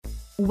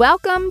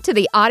Welcome to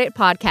the Audit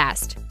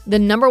Podcast, the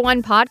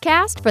 #1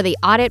 podcast for the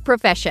audit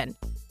profession.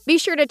 Be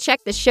sure to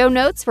check the show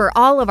notes for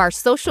all of our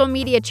social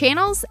media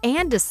channels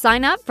and to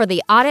sign up for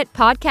the Audit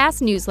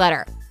Podcast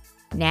newsletter.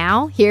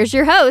 Now, here's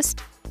your host,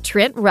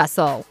 Trent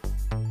Russell.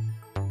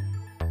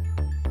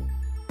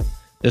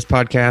 This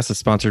podcast is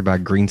sponsored by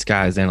Green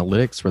Skies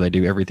Analytics, where they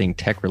do everything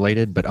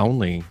tech-related, but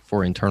only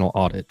for internal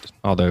audit.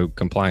 Although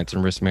compliance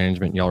and risk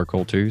management, y'all are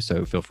cool too,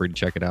 so feel free to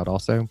check it out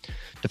also.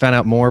 To find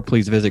out more,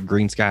 please visit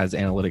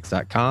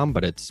greenskiesanalytics.com,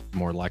 but it's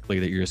more likely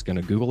that you're just going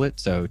to Google it.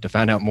 So to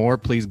find out more,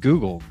 please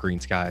Google Green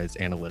Skies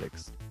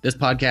Analytics. This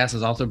podcast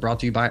is also brought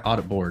to you by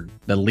Audit Board,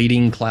 the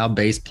leading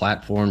cloud-based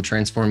platform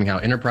transforming how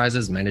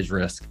enterprises manage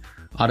risk.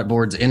 Audit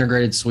Board's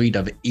integrated suite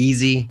of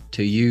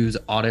easy-to-use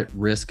audit,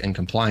 risk, and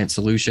compliance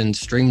solutions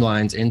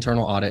streamlines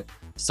internal audit,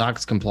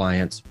 SOX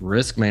compliance,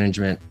 risk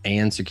management,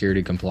 and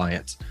security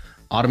compliance.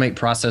 Automate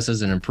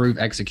processes and improve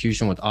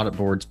execution with Audit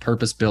Board's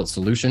purpose-built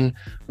solution,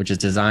 which is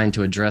designed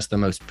to address the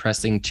most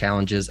pressing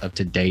challenges of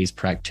today's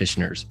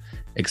practitioners.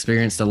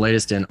 Experience the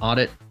latest in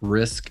audit,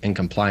 risk, and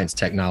compliance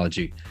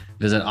technology.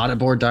 Visit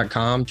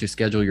auditboard.com to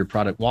schedule your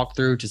product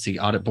walkthrough to see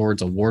Audit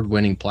Board's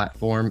award-winning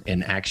platform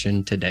in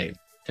action today.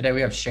 Today,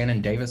 we have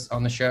Shannon Davis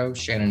on the show.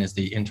 Shannon is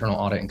the Internal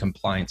Audit and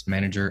Compliance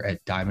Manager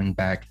at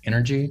Diamondback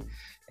Energy.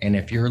 And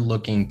if you're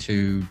looking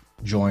to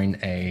join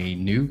a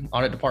new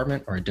audit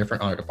department or a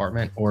different audit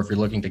department, or if you're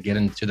looking to get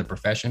into the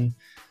profession,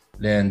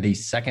 then the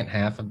second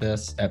half of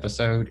this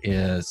episode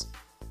is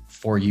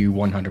for you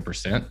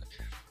 100%.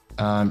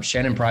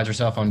 Shannon prides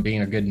herself on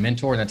being a good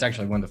mentor. And that's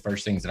actually one of the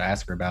first things that I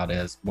ask her about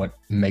is what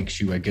makes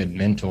you a good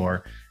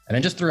mentor. And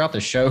then just throughout the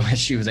show, as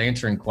she was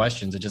answering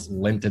questions, it just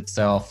lent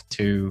itself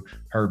to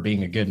her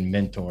being a good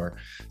mentor.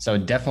 So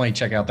definitely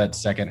check out that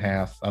second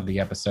half of the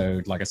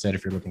episode. Like I said,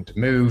 if you're looking to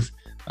move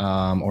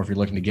or if you're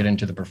looking to get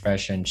into the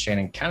profession,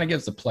 Shannon kind of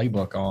gives the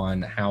playbook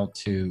on how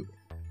to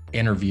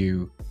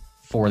interview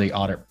for the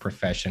audit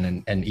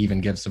profession and even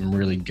gives some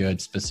really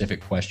good specific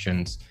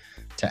questions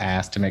to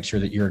ask to make sure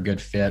that you're a good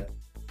fit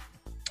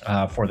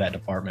for that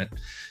department.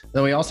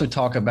 Then we also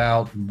talk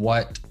about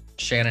what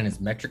Shannon is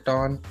metriced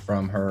on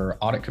from her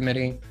audit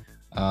committee,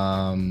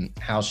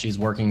 how she's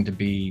working to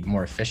be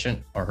more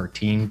efficient or her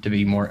team to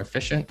be more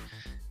efficient.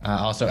 I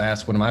also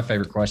asked one of my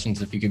favorite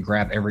questions, if you could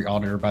grab every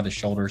auditor by the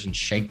shoulders and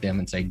shake them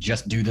and say,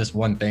 just do this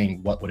one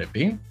thing, what would it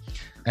be?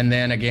 And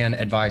then again,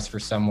 advice for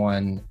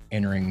someone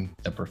entering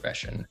the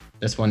profession.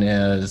 This one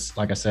is,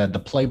 like I said, the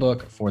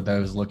playbook for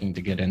those looking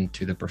to get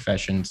into the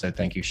profession. So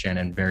thank you,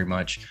 Shannon, very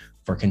much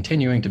for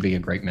continuing to be a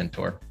great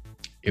mentor.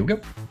 Here we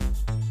go.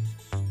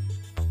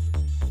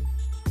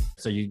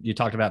 So you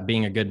talked about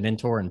being a good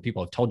mentor and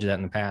people have told you that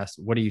in the past.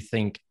 What do you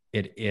think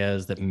it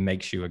is that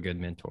makes you a good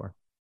mentor?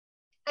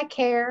 I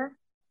care.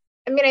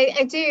 I mean,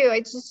 I do.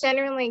 I just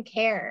genuinely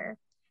care.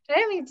 I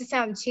don't mean to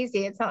sound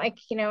cheesy. It's not like,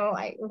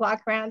 I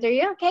walk around, are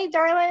you okay,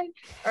 darling?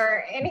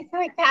 Or anything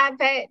like that.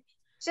 But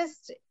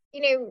just,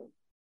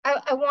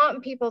 I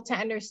want people to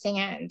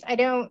understand.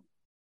 And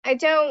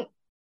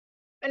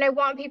I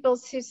want people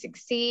to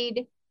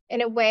succeed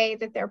in a way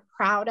that they're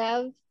proud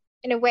of,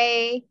 in a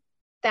way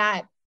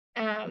that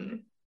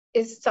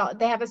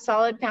they have a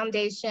solid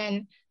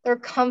foundation they're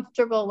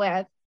comfortable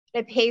with,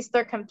 a pace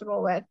they're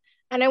comfortable with.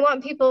 And I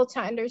want people to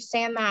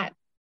understand that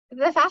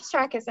the fast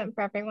track isn't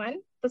for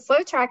everyone. The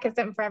slow track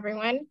isn't for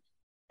everyone.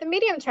 The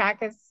medium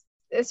track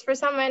is for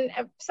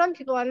some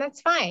people, and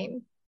that's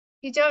fine.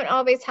 You don't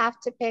always have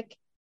to pick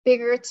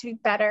bigger to be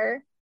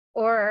better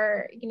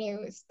or,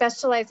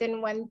 specialize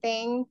in one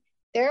thing.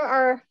 There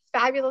are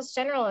fabulous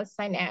generalists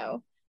I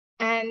know.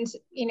 And,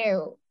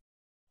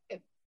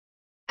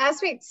 as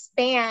we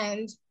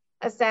expand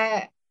as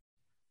a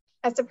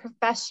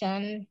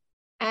profession,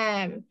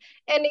 and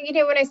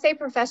when I say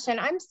profession,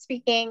 I'm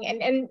speaking,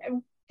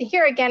 and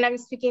here again, I'm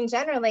speaking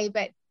generally,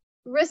 but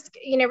risk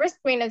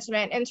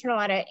management, internal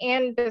audit,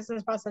 and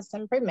business process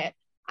improvement.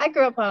 I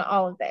grew up on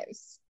all of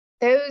those.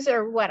 Those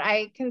are what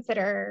I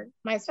consider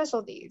my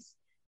specialties.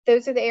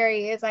 Those are the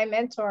areas I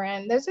mentor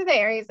in. Those are the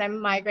areas I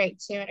migrate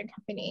to in a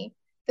company.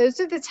 Those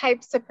are the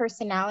types of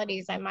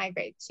personalities I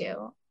migrate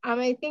to.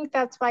 I think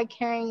that's why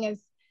caring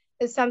is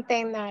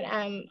something that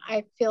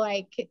I feel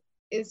like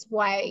is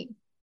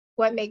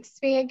what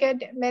makes me a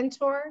good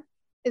mentor,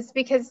 is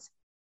because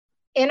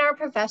in our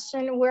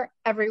profession, we're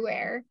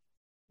everywhere.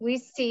 We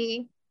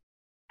see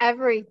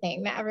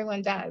everything that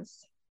everyone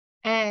does.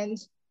 And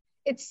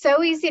it's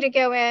so easy to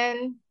go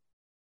in,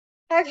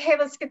 okay,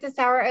 let's get this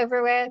hour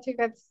over with. We've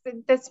got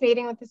this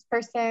meeting with this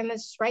person.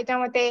 Let's just write down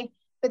what they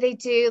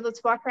do.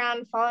 Let's walk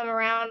around, follow them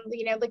around,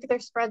 look at their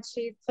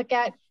spreadsheets, look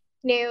at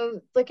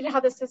how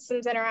the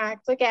systems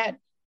interact, look at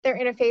their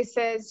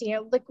interfaces,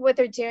 look what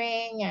they're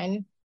doing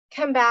and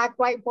come back,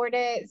 whiteboard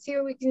it, see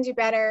what we can do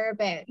better.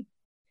 But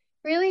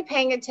really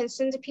paying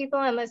attention to people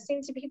and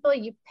listening to people,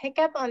 you pick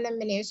up on the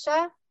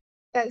minutia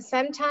that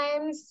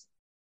sometimes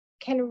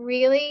can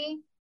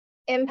really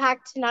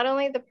impact not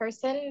only the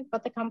person,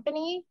 but the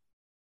company.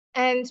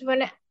 And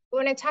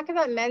when I talk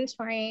about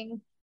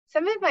mentoring,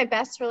 some of my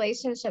best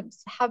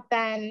relationships have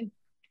been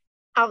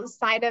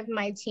outside of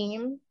my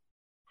team,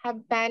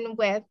 have been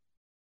with,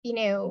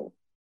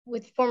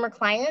 with former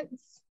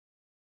clients.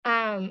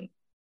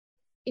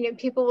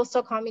 People will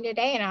still call me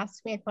today and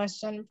ask me a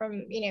question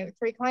from, 3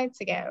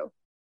 clients ago,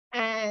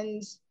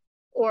 and,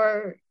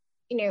 or,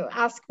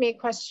 ask me a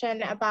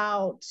question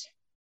about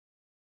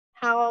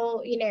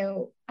how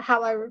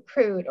I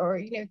recruit,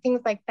 or,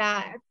 things like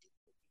that,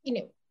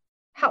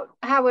 how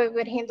I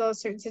would handle a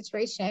certain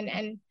situation.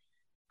 And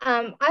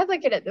I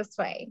look at it this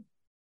way.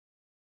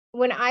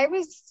 When I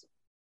was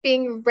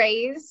being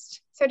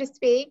raised, so to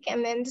speak,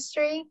 in the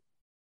industry,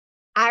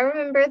 I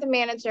remember the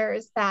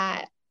managers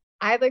that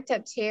I looked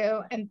up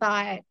to and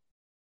thought,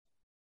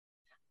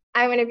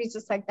 I want to be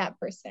just like that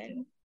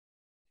person.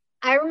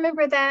 I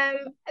remember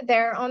them.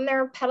 They're on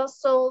their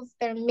pedestals.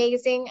 They're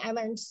amazing. I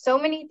learned so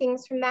many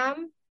things from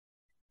them,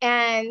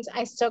 and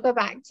I still go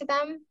back to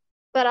them.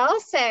 But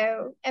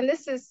also, and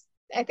this is,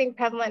 I think,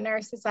 prevalent in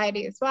our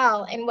society as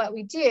well, in what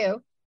we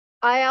do,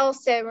 I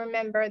also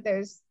remember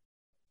those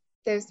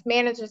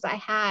managers I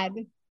had,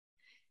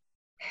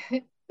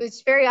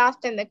 which very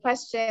often the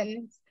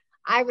questions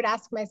I would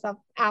ask myself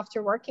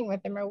after working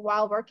with them or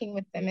while working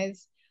with them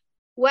is,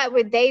 what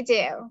would they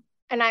do?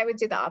 And I would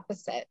do the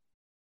opposite.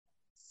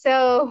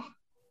 So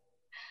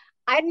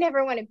I'd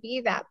never want to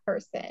be that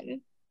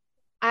person.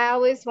 I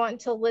always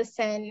want to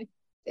listen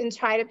and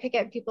try to pick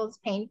up people's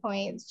pain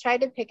points, try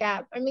to pick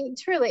up,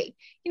 truly,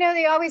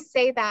 they always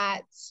say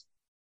that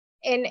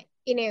in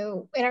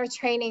our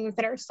trainings,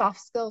 in our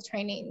soft skill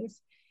trainings,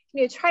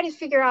 try to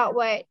figure out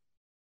what,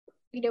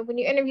 when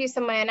you interview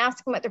someone and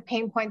ask them what their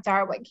pain points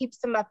are, what keeps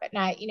them up at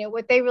night,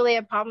 what they really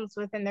have problems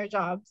with in their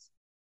jobs.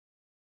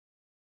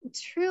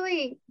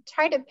 Truly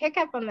try to pick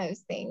up on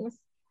those things,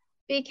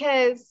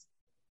 because,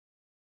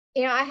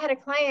 I had a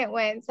client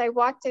once, I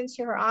walked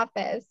into her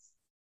office.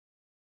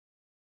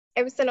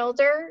 It was an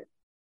older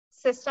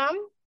system.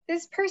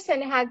 This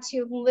person had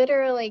to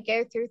literally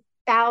go through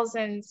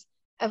thousands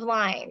of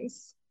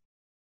lines.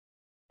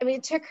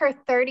 It took her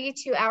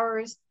 32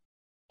 hours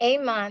a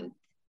month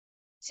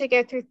to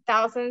go through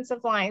thousands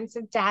of lines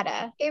of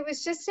data. It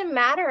was just a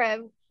matter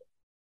of,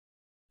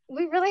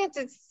 we really had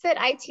to sit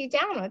IT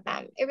down with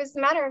them. It was a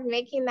matter of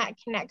making that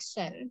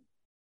connection.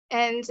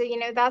 And,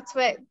 that's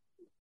what,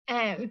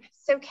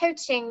 so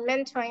coaching,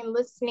 mentoring,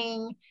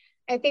 listening,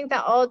 I think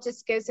that all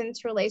just goes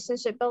into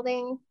relationship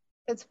building.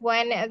 That's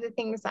one of the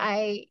things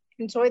I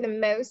enjoy the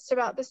most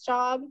about this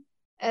job,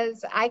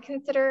 as I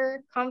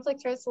consider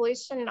conflict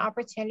resolution an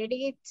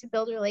opportunity to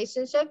build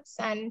relationships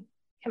and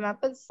come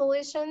up with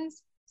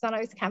solutions. It's not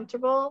always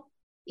comfortable.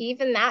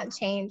 Even that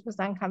change was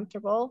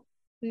uncomfortable.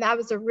 And that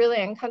was a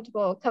really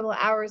uncomfortable couple of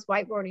hours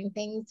whiteboarding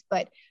things,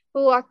 but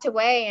we walked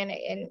away, and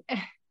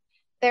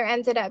there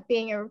ended up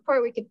being a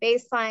report we could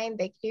baseline,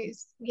 they could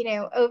use,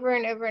 over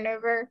and over and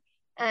over.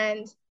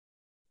 And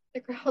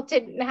the girl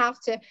didn't have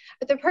to,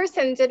 but the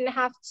person didn't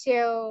have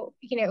to,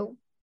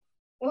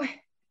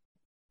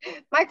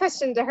 my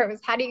question to her was,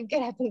 how do you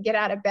get up and get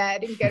out of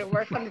bed and go to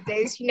work on the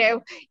days,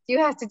 you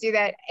have to do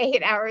that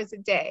 8 hours a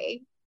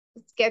day?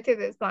 Let's get through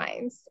those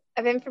lines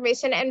of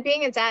information. And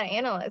being a data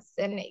analyst,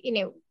 and,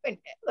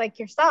 like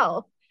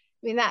yourself,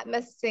 that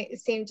must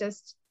seem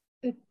just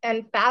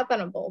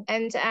unfathomable.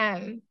 And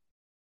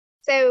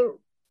so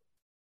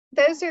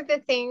those are the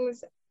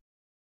things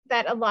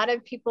that a lot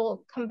of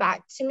people come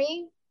back to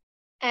me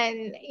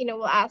and,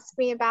 will ask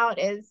me about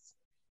is,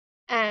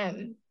 how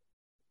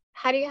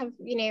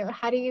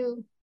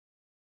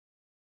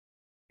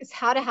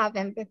to have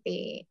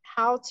empathy,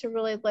 how to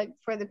really look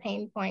for the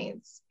pain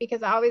points,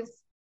 because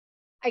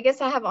I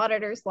guess I have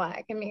auditor's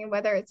luck.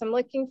 Whether it's I'm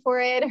looking for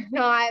it or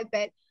not,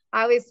 but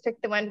I always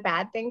pick the one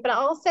bad thing, but I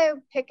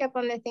also pick up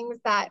on the things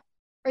that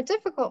are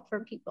difficult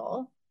for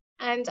people.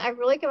 And I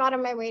really go out of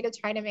my way to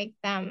try to make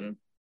them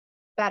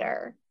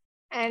better.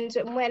 And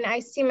when I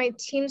see my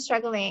team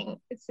struggling,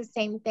 it's the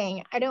same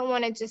thing. I don't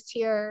want to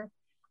hear,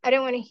 I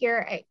don't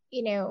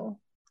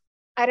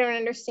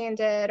understand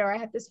it, or I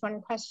have this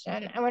one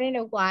question. I want to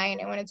know why,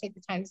 and I want to take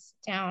the time to sit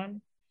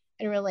down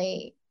and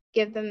really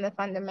give them the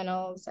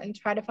fundamentals and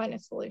try to find a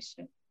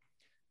solution.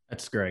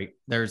 That's great.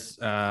 There's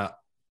a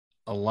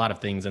lot of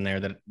things in there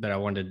that I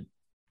wanted to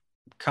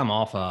come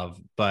off of,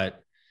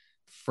 but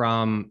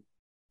from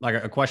like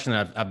a question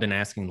that I've been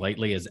asking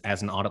lately is,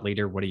 as an audit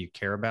leader, what do you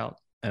care about?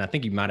 And I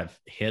think you might have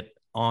hit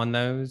on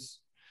those.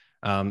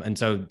 And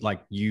so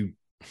like you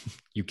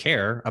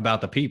care about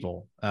the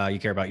people, you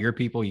care about your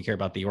people, you care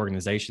about the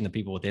organization, the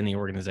people within the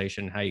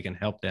organization, how you can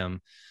help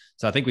them.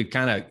 So I think you've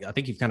kind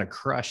of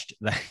crushed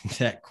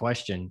that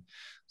question.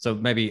 So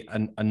maybe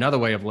another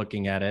way of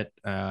looking at it,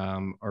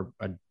 or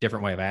a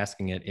different way of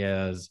asking it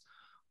is,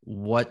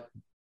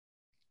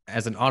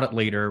 as an audit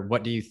leader,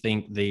 what do you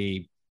think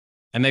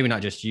and maybe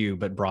not just you,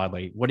 but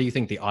broadly, what do you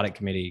think the audit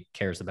committee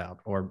cares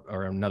about?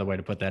 Or another way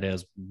to put that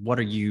is, what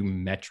are you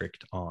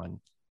metriced on?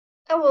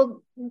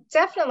 Oh, well,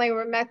 definitely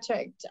we're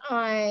metriced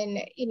on,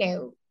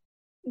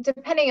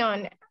 depending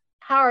on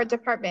how the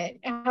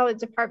department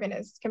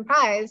is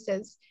comprised,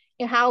 is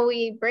how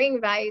we bring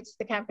value to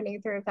the company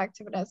through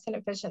effectiveness and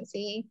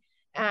efficiency.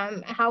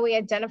 how we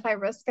identify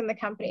risk in the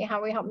company,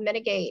 how we help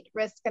mitigate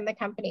risk in the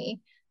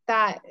company,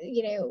 that,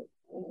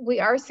 we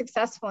are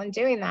successful in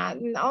doing that.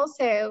 And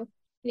also,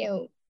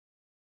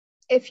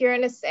 if you're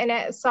in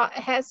a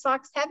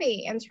SOX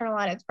heavy internal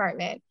audit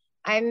department,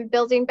 I'm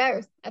building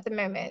both at the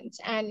moment.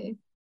 And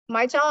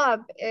my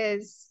job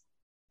is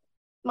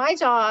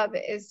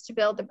to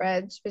build the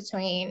bridge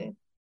between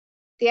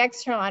the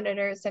external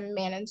auditors and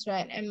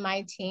management and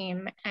my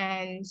team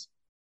and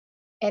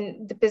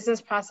the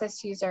business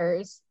process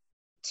users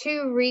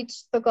to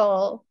reach the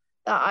goal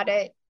the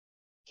audit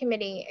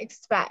committee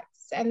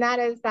expects. And that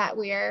is that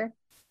we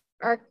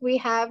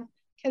have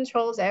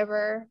internal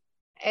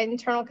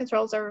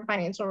controls over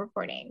financial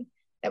reporting,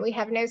 that we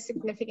have no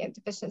significant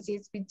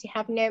deficiencies, we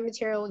have no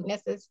material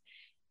weaknesses.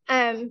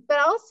 But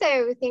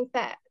also think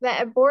that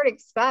a board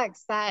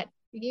expects that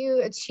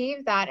you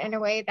achieve that in a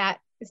way that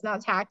is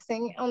not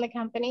taxing on the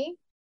company,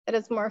 that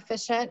is more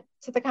efficient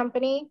to the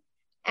company.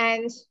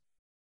 And,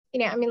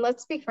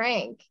 let's be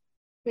frank.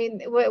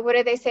 What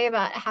do they say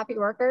about happy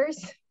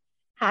workers?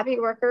 Happy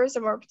workers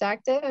are more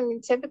productive.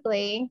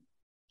 Typically,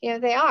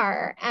 they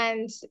are.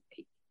 And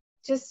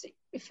just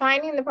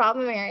finding the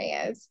problem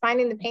areas,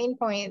 finding the pain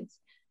points,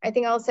 I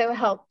think also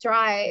help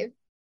drive,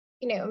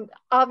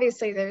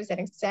 obviously there's an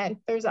extent,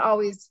 there's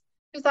always,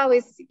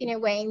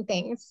 weighing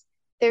things.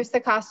 There's the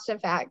cost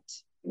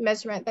effect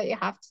measurement that you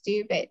have to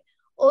do, but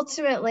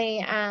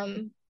ultimately,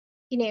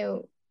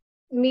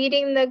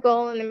 meeting the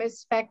goal in the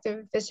most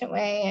effective, efficient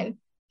way. And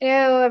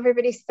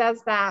everybody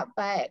says that,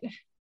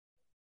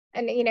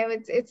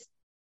 it's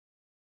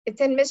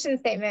in mission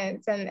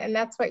statements, and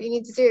that's what you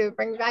need to do,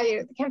 bring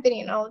value to the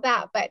company and all of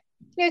that. But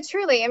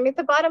truly,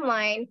 the bottom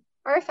line,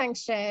 our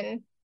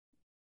function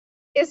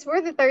is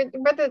we're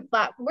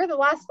the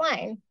last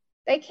line.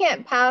 They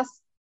can't pass,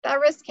 that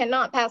risk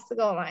cannot pass the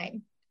goal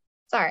line.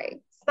 Sorry,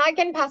 it's not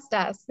getting past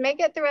us. Make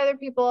it through other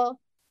people,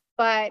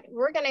 but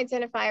we're going to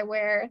identify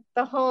where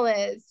the hole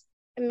is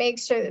and make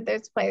sure that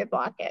there's a play to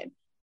block it.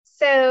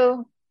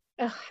 So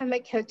I'm a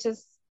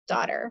coach's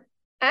daughter.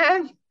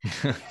 And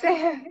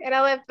I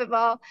love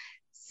football.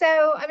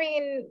 So,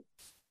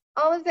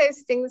 all of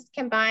those things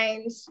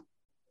combined,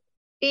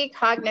 be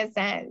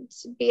cognizant,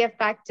 be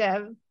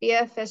effective, be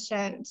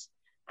efficient,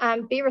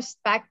 be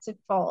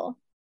respectful.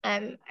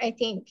 I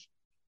think,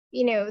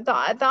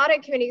 the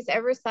audit committee's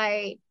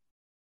oversight,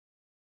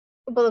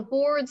 the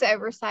board's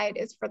oversight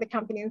is for the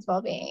company's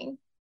well-being.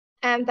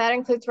 And that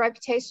includes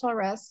reputational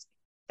risk.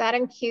 That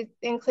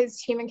includes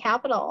human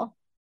capital.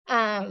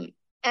 And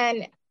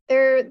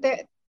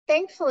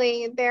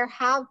thankfully, there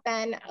have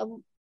been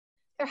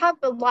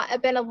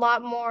a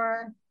lot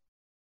more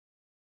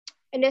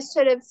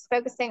initiatives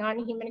focusing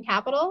on human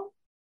capital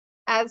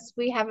as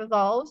we have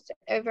evolved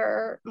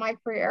over my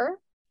career.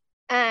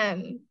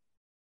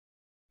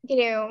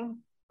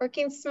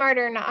 Working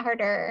smarter, not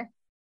harder.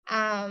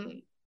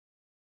 And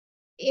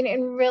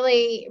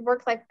really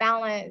work-life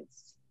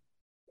balance.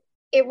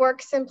 It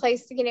works in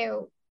place,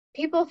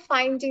 people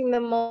finding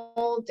the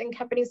mold and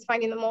companies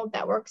finding the mold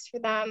that works for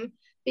them.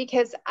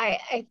 Because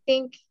I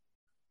think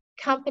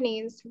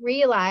companies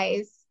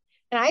realize,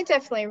 and I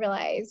definitely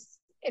realize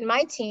in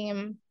my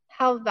team,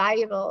 how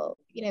valuable,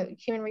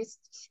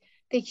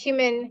 the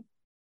human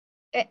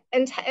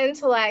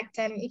intellect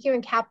and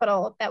human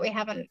capital that we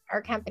have in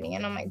our company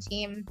and on my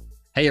team.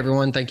 Hey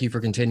everyone, thank you for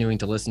continuing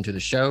to listen to the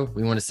show.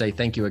 We want to say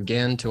thank you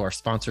again to our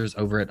sponsors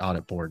over at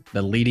Audit Board,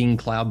 the leading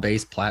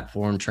cloud-based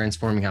platform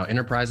transforming how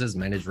enterprises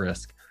manage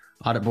risk.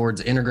 Audit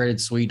Board's integrated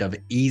suite of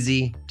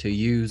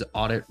easy-to-use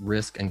audit,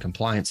 risk, and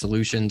compliance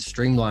solutions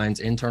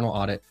streamlines internal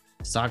audit,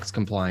 SOX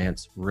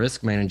compliance,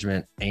 risk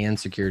management, and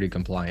security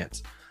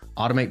compliance.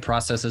 Automate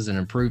processes and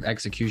improve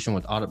execution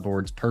with Audit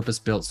Board's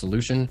purpose-built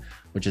solution,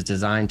 which is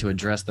designed to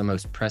address the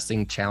most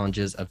pressing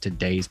challenges of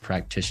today's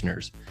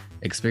practitioners.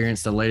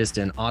 Experience the latest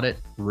in audit,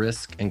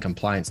 risk, and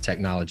compliance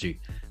technology.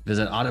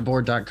 Visit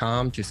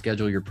auditboard.com to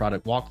schedule your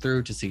product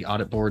walkthrough to see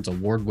Audit Board's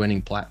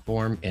award-winning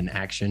platform in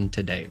action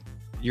today.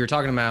 You were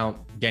talking about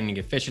gaining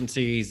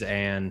efficiencies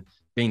and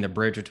being the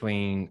bridge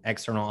between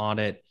external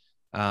audit.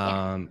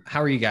 How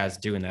are you guys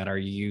doing that? Are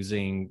you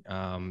using,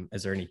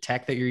 is there any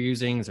tech that you're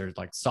using? Is there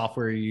like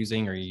software you're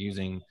using? Are you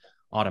using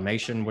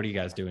automation? What are you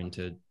guys doing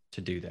to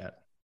do that?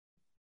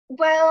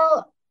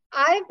 Well,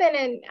 I've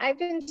been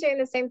doing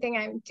the same thing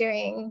I'm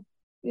doing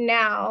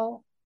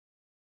now,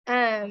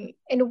 in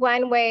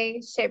one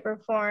way, shape, or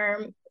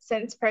form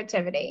since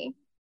Protiviti.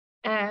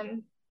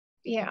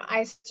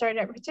 I started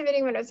at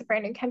Protiviti when it was a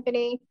brand new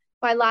company.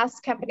 My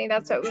last company,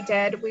 that's what we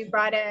did. We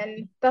brought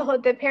in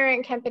the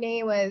parent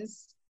company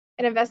was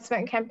an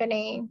investment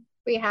company.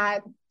 We had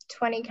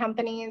 20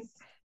 companies,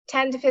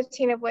 10 to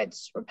 15 of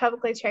which were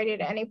publicly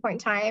traded at any point in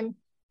time,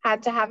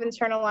 had to have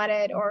internal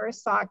audit or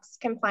SOX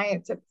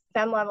compliance at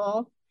some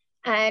level.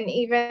 And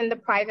even the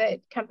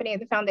private company,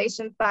 the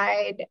foundation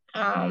side,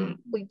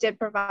 we did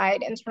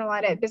provide internal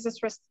audit, business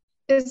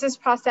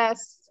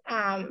process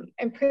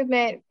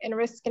improvement and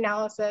risk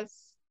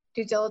analysis,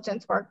 due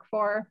diligence work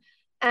for.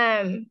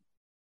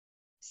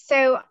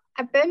 So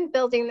I've been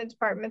building the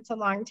departments a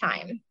long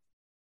time.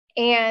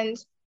 And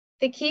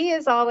The key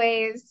is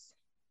always,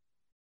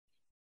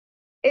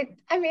 it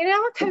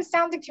all comes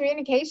down to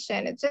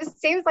communication. It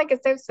just seems like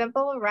it's so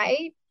simple,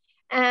 right?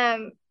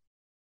 But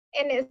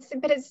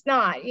it's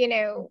not,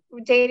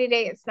 day to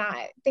day, it's not.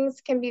 Things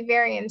can be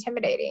very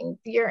intimidating.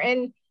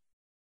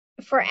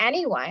 For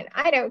anyone,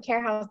 I don't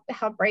care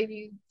how brave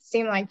you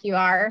seem like you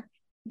are.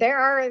 There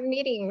are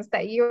meetings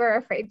that you are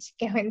afraid to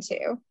go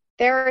into.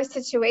 There are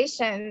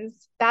situations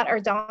that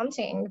are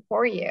daunting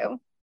for you.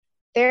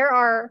 There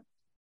are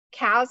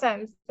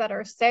chasms that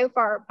are so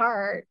far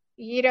apart,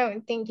 you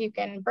don't think you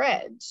can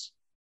bridge.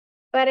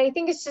 But I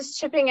think it's just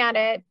chipping at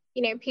it,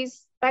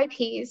 piece by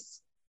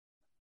piece.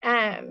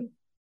 I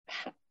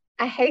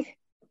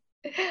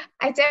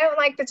I don't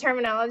like the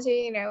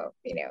terminology,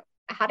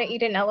 how to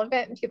eat an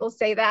elephant, and people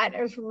say that.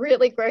 It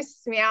really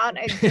grosses me out.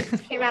 It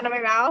just came out of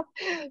my mouth.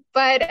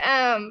 But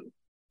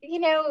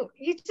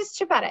you just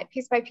chip at it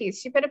piece by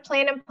piece. You put a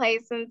plan in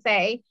place and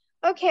say,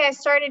 okay, I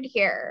started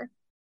here.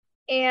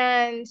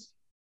 And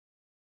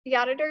the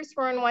auditors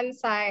were on one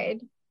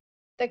side,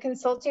 the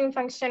consulting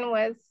function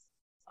was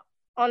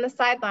on the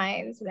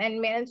sidelines,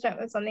 and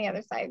management was on the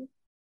other side.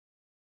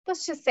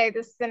 Let's just say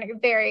this is a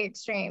very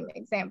extreme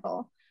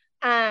example.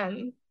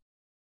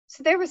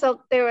 So there was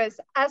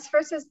us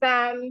versus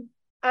them,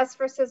 us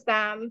versus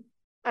them,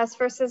 us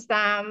versus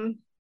them.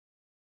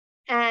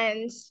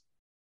 And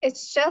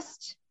it's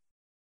just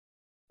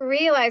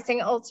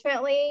realizing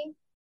ultimately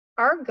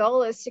our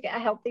goal is to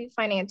get healthy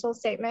financial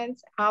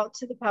statements out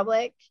to the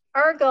public.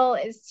 Our goal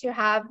is to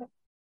have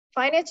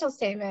financial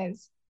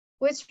statements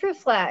which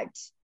reflect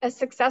a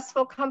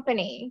successful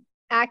company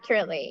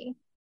accurately,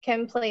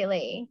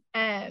 completely,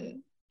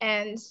 and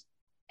in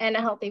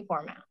a healthy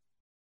format.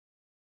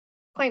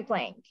 Point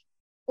blank.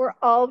 We're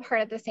all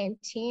part of the same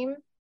team.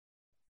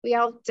 We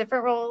all have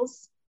different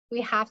roles.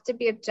 We have to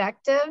be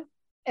objective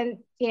and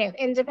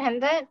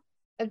independent,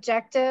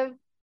 objective,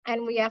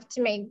 and we have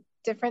to make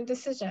different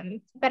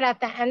decisions. But at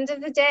the end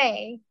of the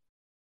day,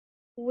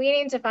 we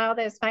need to file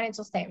those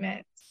financial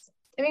statements.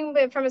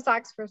 But from a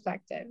SOX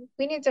perspective,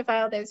 we need to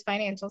file those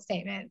financial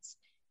statements,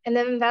 and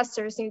the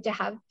investors need to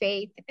have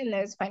faith in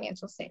those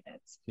financial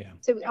statements. Yeah.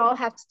 So we all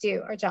have to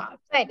do our job.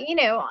 But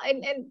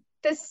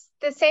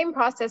the same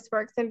process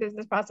works in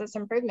business process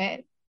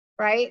improvement,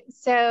 right?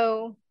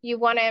 So you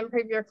want to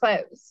improve your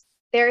close.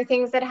 There are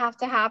things that have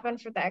to happen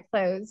for that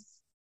close,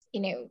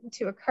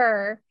 to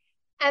occur.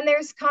 And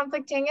there's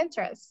conflicting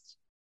interest.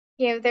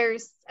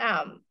 There's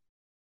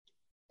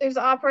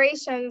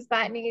operations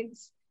that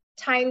needs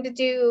time to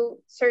do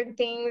certain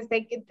things.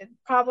 They get the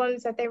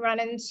problems that they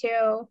run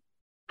into,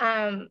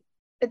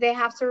 but they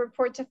have to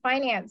report to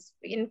finance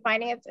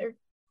or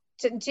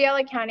to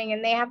GL accounting,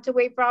 and they have to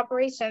wait for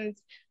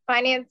operations.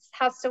 Finance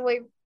has to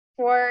wait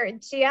for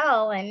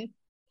GL, and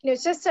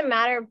it's just a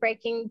matter of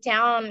breaking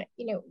down,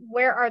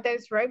 where are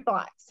those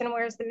roadblocks and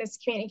where's the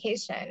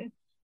miscommunication,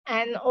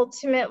 and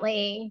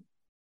ultimately,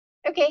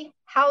 okay,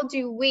 how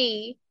do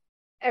we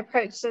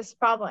approach this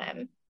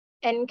problem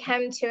and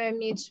come to a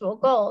mutual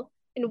goal?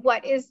 And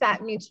what is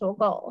that mutual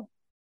goal?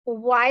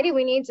 Why do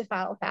we need to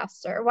file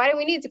faster? Why do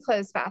we need to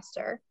close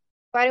faster?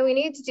 Why do we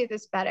need to do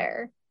this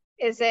better?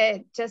 Is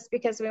it just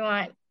because we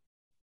want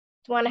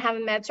to have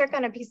a metric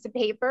on a piece of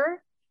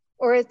paper?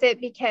 Or is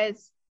it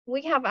because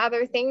we have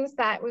other things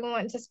that we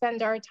want to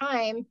spend our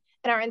time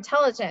and our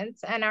intelligence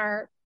and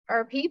our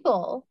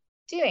people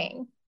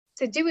doing?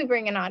 So do we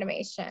bring in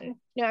automation?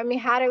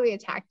 How do we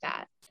attack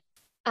that?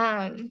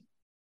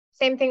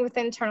 Same thing with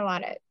internal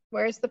audit.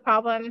 Where's the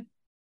problem?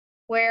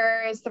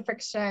 Where is the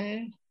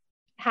friction?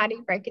 How do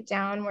you break it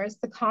down? Where's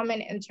the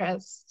common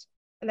interest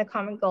and the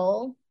common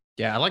goal?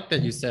 Yeah, I like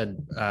that you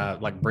said,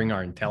 bring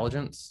our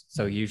intelligence.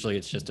 So usually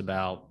it's just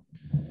about,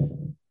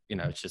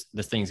 it's just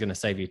this thing's going to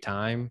save you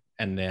time.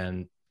 And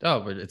then,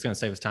 but it's going to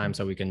save us time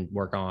so we can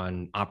work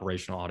on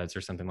operational audits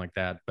or something like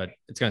that. But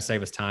it's going to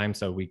save us time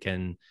so we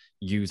can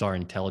use our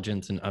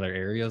intelligence in other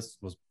areas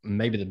was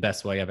maybe the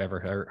best way I've ever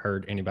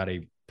heard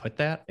anybody put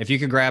that. If you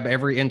could grab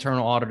every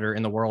internal auditor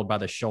in the world by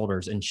the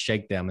shoulders and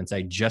shake them and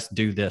say, just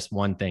do this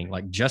one thing,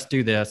 just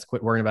do this,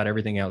 quit worrying about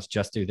everything else,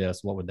 just do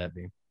this, what would that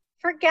be?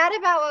 Forget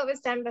about what was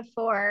done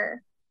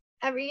before.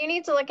 You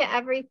need to look at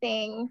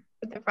everything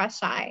with a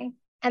fresh eye.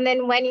 And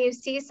then when you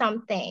see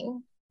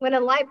something, when a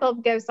light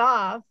bulb goes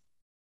off,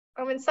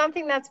 or when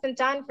something that's been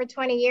done for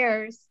 20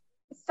 years,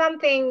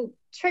 something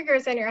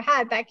triggers in your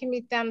head that can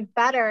be done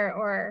better,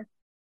 or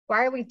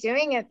why are we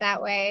doing it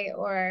that way?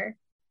 Or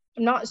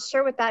I'm not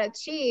sure what that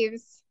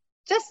achieves.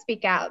 Just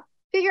speak out,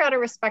 figure out a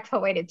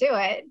respectful way to do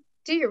it.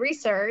 Do your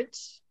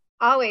research,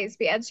 always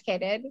be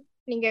educated.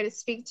 When you go to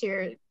speak to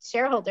your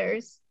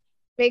shareholders,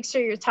 make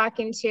sure you're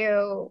talking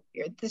to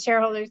the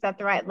shareholders at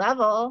the right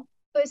level,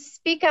 but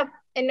speak up.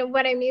 And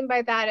what I mean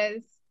by that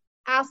is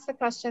ask the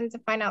questions to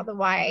find out the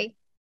why.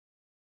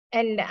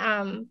 And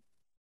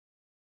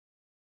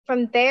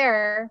from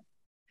there,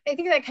 I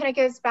think that kind of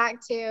goes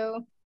back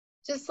to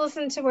just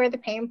listen to where the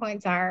pain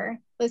points are.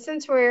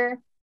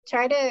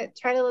 Try to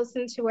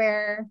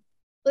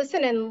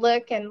listen and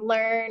look and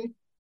learn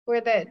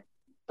where the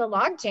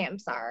log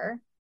jams are.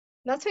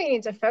 That's what you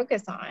need to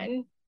focus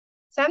on.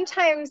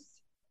 Sometimes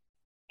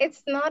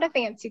it's not a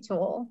fancy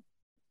tool.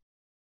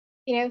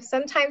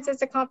 Sometimes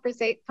it's a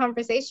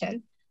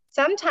conversation.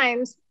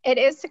 Sometimes it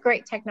is a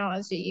great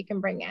technology you can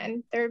bring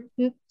in.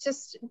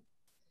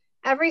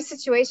 Every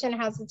situation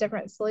has a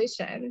different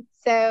solution.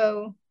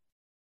 So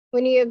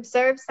when you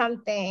observe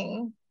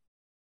something,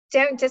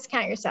 don't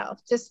discount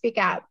yourself. Just speak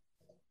up.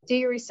 Do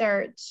your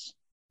research.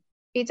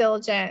 Be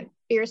diligent.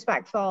 Be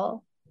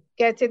respectful.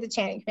 Go through the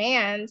chain of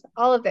command.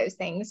 All of those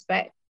things.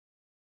 But,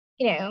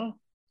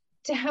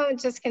 don't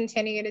just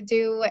continue to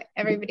do what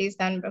everybody's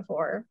done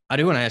before. I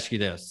do want to ask you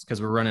this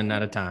because we're running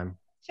out of time.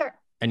 Sure.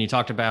 And you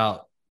talked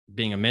about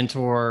being a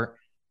mentor,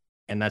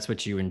 and that's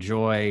what you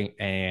enjoy,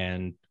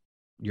 and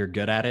you're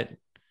good at it.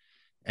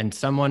 And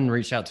someone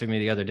reached out to me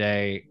the other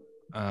day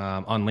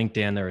on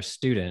LinkedIn. They're a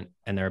student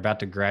and they're about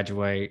to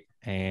graduate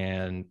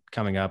and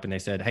coming up, and they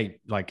said, "Hey,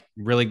 like,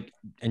 really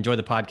enjoy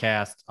the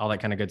podcast, all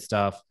that kind of good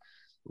stuff.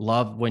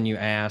 Love when you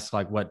ask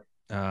like what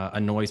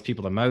annoys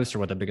people the most or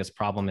what the biggest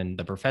problem in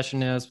the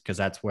profession is, because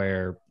that's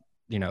where,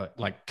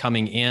 like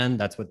coming in,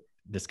 that's what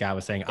this guy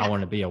was saying, I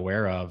want to be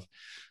aware of."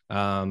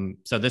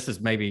 So this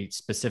is maybe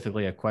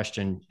specifically a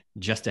question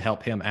just to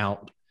help him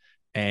out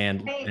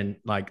and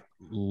like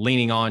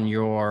leaning on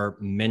your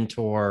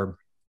mentor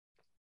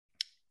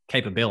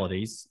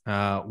capabilities.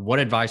 What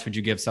advice would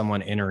you give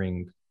someone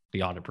entering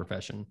the audit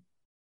profession?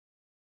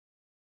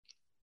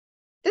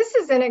 This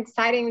is an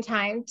exciting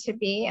time to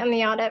be in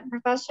the audit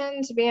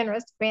profession, to be in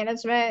risk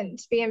management,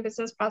 to be in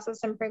business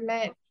process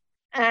improvement.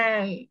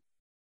 The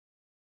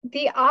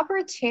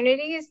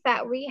opportunities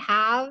that we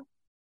have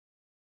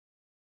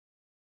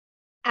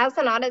as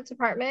an audit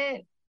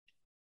department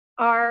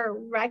are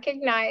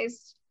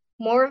recognized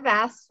more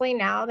vastly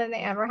now than they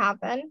ever have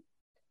been.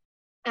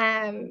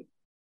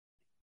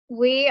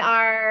 We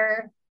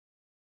are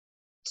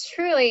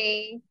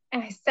truly,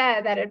 and I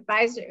said that a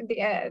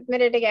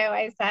minute ago,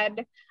 I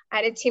said I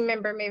had a team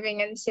member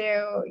moving into,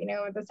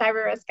 the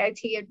cyber risk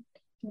IT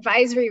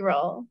advisory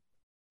role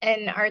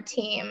in our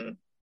team,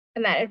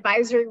 and that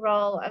advisory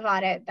role of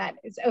audit that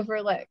is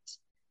overlooked.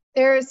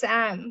 There's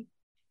been,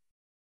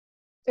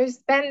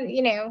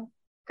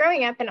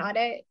 growing up in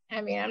audit,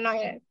 I mean, I'm not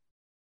going to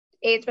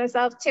age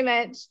myself too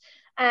much,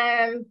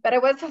 but I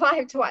was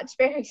alive to watch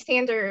Barry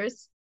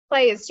Sanders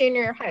play his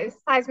junior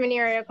Heisman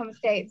year at Oklahoma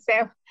State,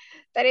 so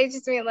that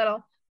ages me a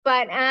little.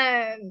 But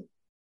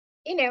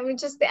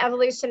just the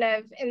evolution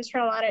of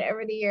internal audit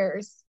over the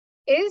years,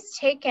 it has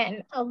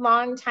taken a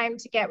long time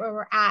to get where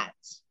we're at.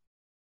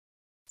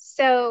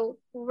 So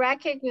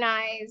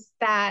recognize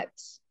that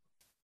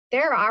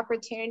there are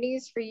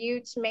opportunities for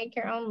you to make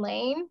your own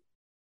lane.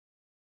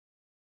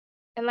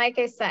 And like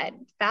I said,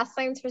 fast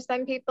lanes for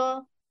some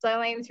people, slow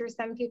lanes for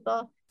some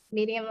people,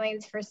 medium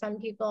lanes for some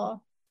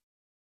people.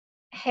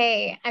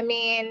 Hey, I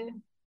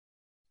mean,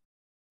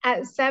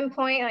 at some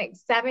point, like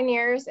 7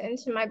 years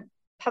into my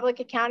public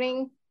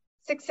accounting,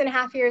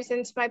 6.5 years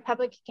into my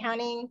public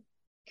accounting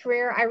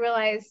career, I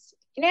realized,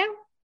 I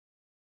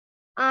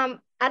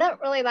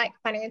don't really like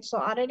financial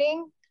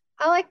auditing.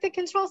 I like the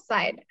control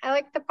side. I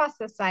like the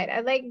process side.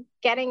 I like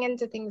getting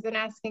into things and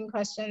asking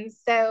questions.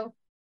 So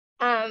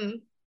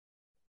don't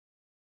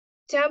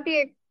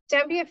be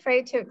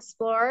afraid to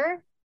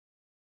explore,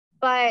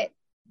 but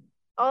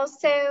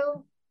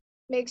also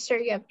make sure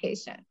you have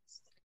patience.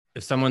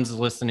 If someone's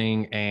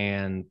listening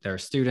and they're a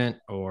student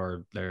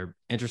or they're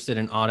interested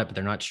in audit, but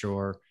they're not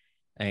sure,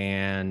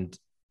 and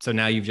so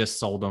now you've just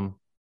sold them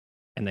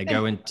and they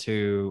go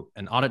into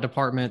an audit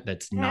department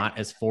that's not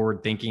as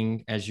forward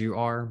thinking as you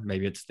are.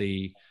 Maybe it's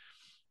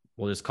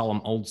we'll just call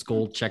them old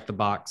school, check the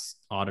box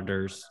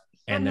auditors.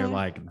 And they're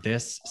like,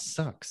 this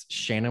sucks.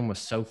 Shannon was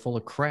so full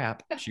of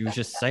crap. She was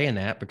just saying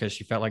that because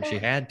she felt like she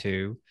had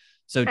to.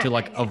 So to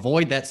like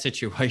avoid that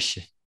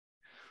situation,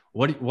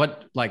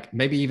 what like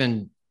maybe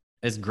even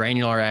as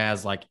granular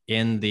as like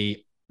in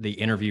the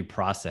interview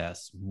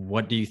process,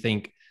 what do you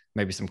think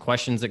maybe some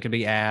questions that could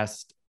be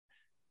asked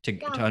to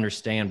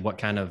understand what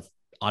kind of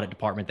audit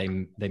department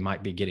they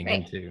might be getting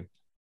into?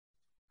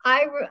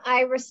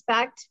 I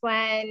respect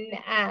when,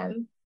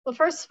 well,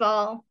 first of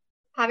all,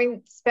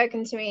 having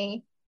spoken to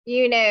me,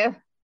 I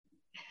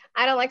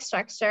don't like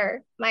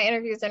structure. My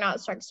interviews are not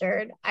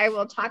structured. I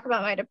will talk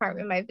about my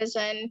department, my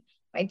vision,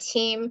 my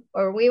team,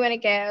 where we want to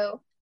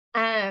go.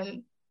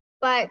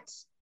 But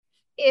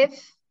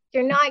if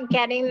you're not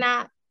getting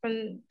that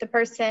from the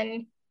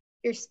person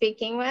you're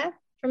speaking with,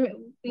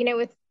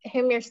 with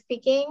whom you're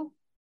speaking,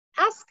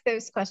 ask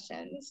those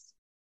questions.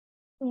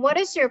 What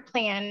is your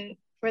plan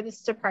for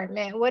this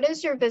department? What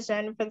is your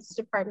vision for this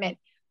department?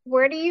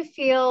 Where do you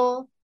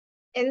feel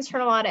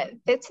internal audit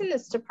fits in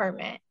this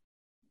department?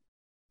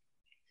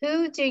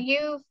 Who do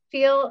you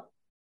feel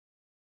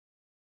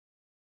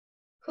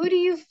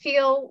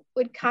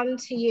would come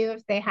to you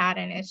if they had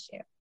an issue?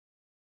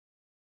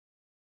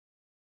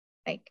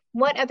 Like,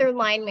 what other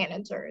line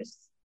managers?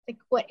 Like,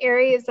 what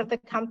areas of the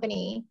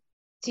company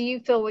do you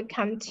feel would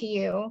come to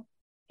you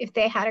if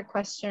they had a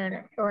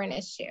question or an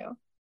issue?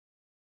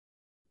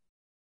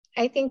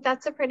 I think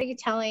that's a pretty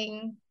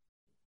telling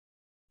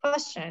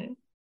question.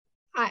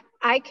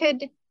 I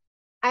could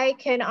I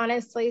can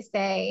honestly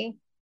say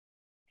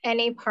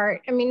any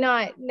part, I mean,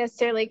 not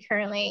necessarily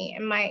currently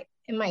in my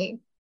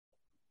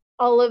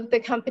all of the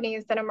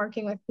companies that I'm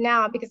working with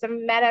now, because I've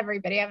met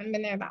everybody, I haven't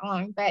been there that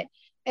long, but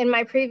in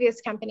my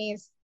previous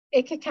companies,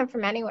 it could come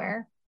from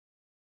anywhere.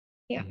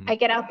 I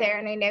get out there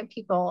and I know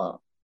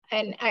people,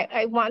 and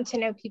I want to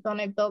know people,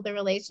 and I build the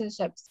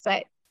relationships.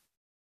 But,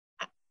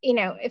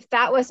 if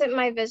that wasn't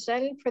my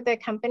vision for the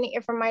company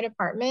or for my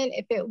department,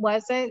 if it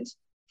wasn't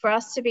for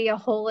us to be a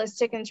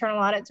holistic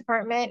internal audit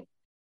department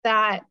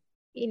that,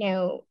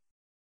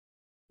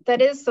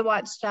 that is the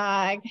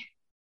watchdog,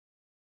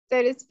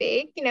 so to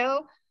speak,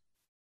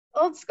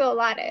 old school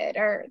audit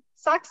or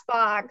SOX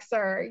box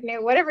or,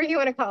 whatever you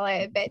want to call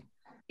it. But,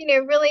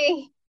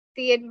 really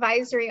the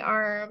advisory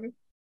arm,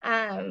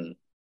 I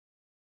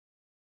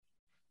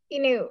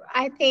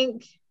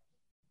think,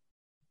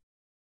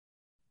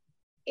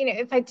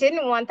 if I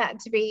didn't want that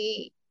to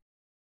be,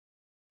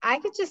 I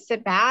could just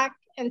sit back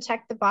and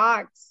check the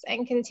box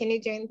and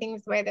continue doing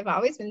things the way they've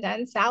always been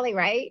done. Sally,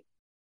 right?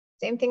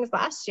 Same things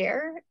last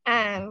year.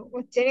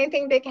 Did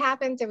anything big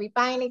happen? Did we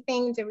buy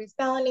anything? Did we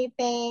sell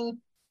anything?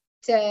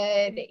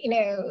 Did,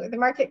 the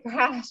market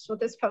crash? Well,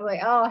 this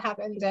probably all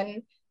happened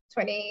in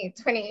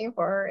 2020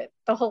 for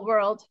the whole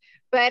world.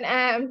 But,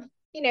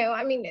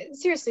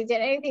 seriously,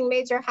 did anything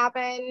major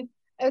happen?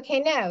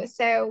 Okay, no.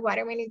 So why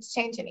do we need to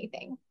change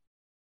anything?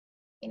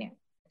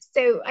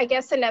 So I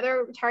guess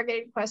another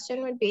targeted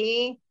question would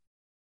be,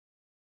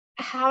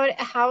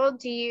 what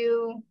do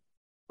you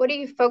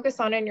focus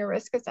on in your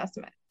risk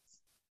assessments?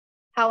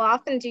 How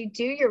often do you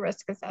do your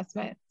risk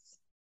assessments?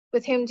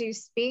 With whom do you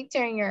speak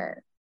during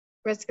your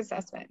risk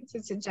assessments?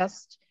 Is it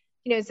just,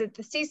 is it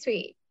the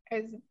C-suite? Or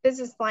is it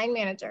business line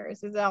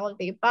managers? Is it all of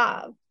the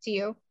above? Do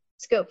you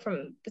scope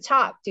from the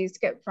top? Do you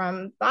scope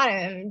from the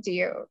bottom? Do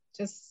you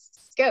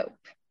just scope?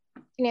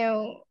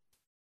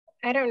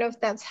 I don't know if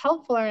that's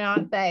helpful or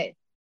not, but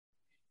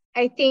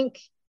I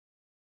think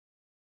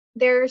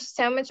there's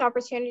so much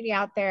opportunity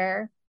out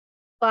there,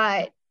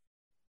 but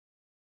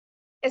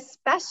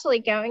especially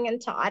going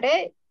into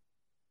audit,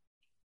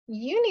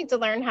 you need to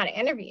learn how to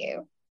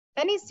interview.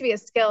 That needs to be a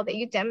skill that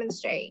you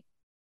demonstrate.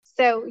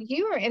 So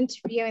you are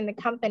interviewing the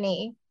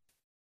company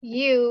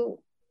you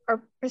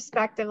are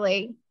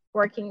prospectively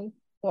working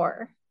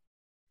for,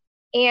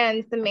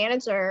 and the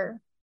manager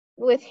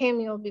with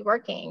whom you'll be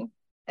working,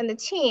 and the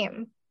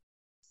team.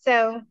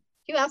 So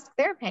you ask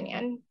their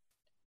opinion.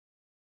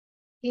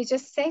 You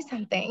just say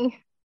something.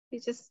 You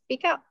just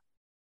speak up.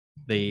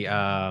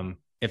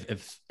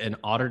 If an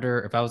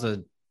auditor, if I was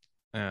a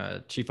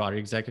chief audit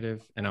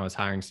executive and I was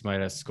hiring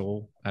somebody at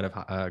school out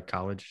of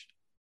college,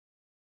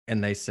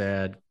 and they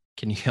said,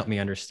 "Can you help me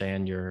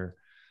understand your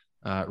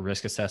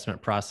risk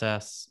assessment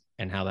process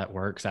and how that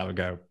works?" I would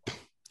go,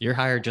 "You're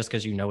hired just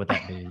because you know what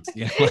that means."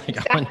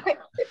 Exactly.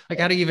 I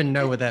don't even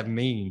know what that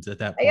means at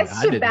that I point.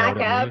 guess to back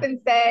up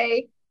and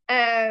say,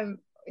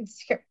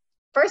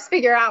 first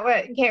figure out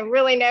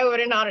really know what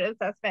an audit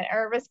assessment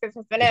or a risk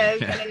assessment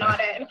is in an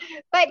audit.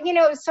 But,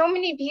 so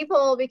many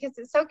people, because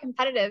it's so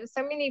competitive,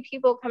 so many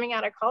people coming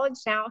out of college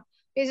now,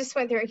 we just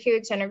went through a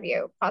huge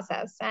interview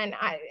process, and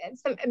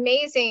some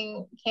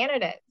amazing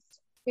candidates.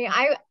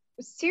 I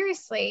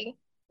seriously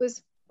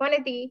was one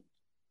of the,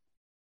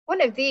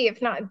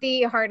 if not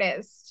the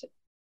hardest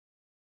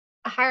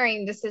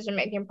hiring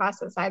decision-making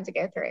process I've had to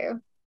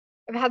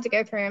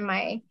go through in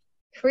my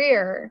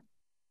career.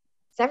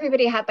 So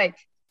everybody had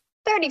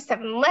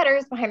 37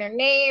 letters behind their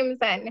names,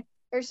 and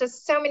there's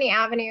just so many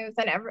avenues,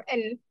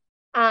 and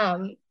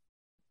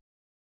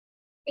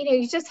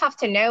you just have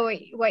to know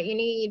what you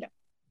need.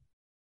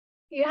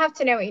 You have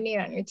to know what you need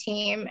on your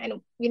team,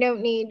 and you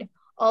don't need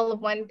all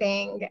of one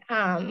thing.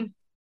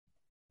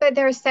 But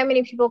there are so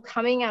many people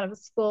coming out of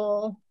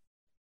school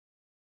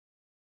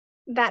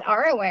that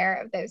are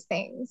aware of those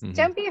things. Mm-hmm.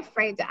 Don't be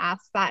afraid to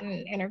ask that in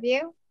an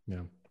interview.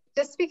 Yeah.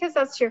 Just because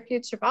that's your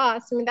future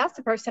boss. That's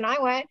the person I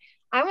want.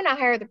 I want to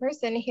hire the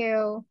person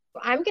who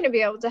I'm going to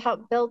be able to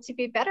help build to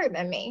be better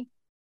than me,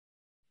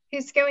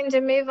 who's going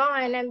to move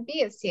on and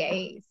be a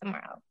CAE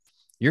somewhere else.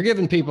 You're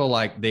giving people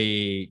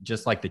the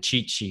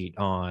cheat sheet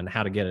on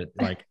how to get it.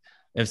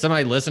 If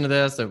somebody listened to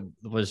this that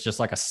was just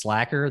like a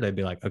slacker, they'd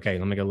be like, okay,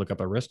 let me go look up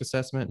a risk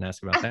assessment and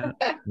ask about that.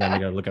 And then we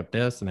go look up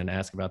this and then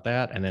ask about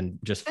that, and then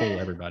just fool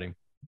everybody.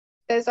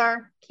 Those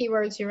are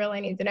keywords you really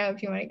need to know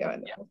if you want to go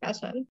in the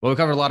profession. Well, we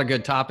covered a lot of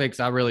good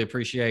topics. I really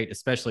appreciate,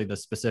 especially the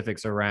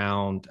specifics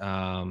around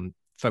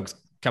folks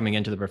coming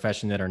into the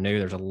profession that are new.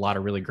 There's a lot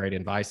of really great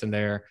advice in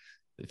there.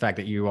 The fact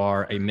that you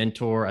are a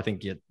mentor, I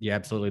think you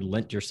absolutely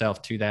lent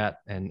yourself to that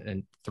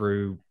and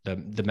through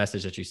the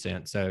message that you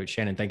sent. So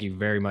Shannon, thank you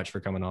very much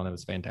for coming on. It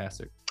was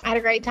fantastic. I had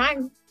a great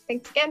time.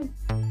 Thanks again.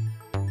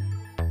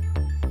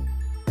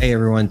 Hey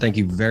everyone, thank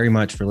you very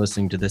much for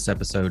listening to this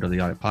episode of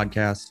the Audit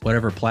Podcast.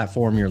 Whatever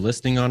platform you're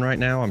listening on right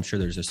now, I'm sure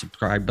there's a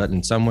subscribe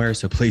button somewhere,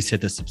 so please hit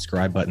the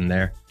subscribe button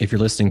there. If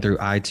you're listening through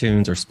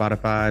iTunes or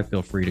Spotify,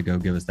 feel free to go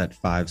give us that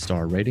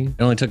 5-star rating.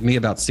 It only took me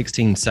about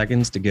 16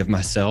 seconds to give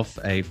myself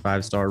a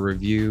 5-star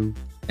review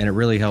and it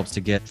really helps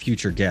to get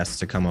future guests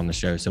to come on the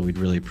show. So we'd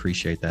really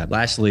appreciate that.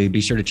 Lastly, be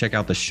sure to check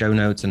out the show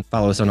notes and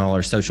follow us on all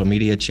our social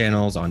media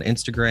channels on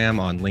Instagram,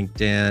 on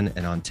LinkedIn,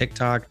 and on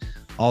TikTok.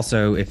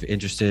 Also, if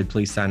interested,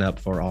 please sign up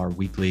for our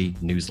weekly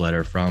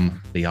newsletter from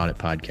the Audit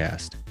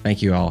Podcast.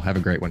 Thank you all. Have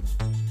a great one.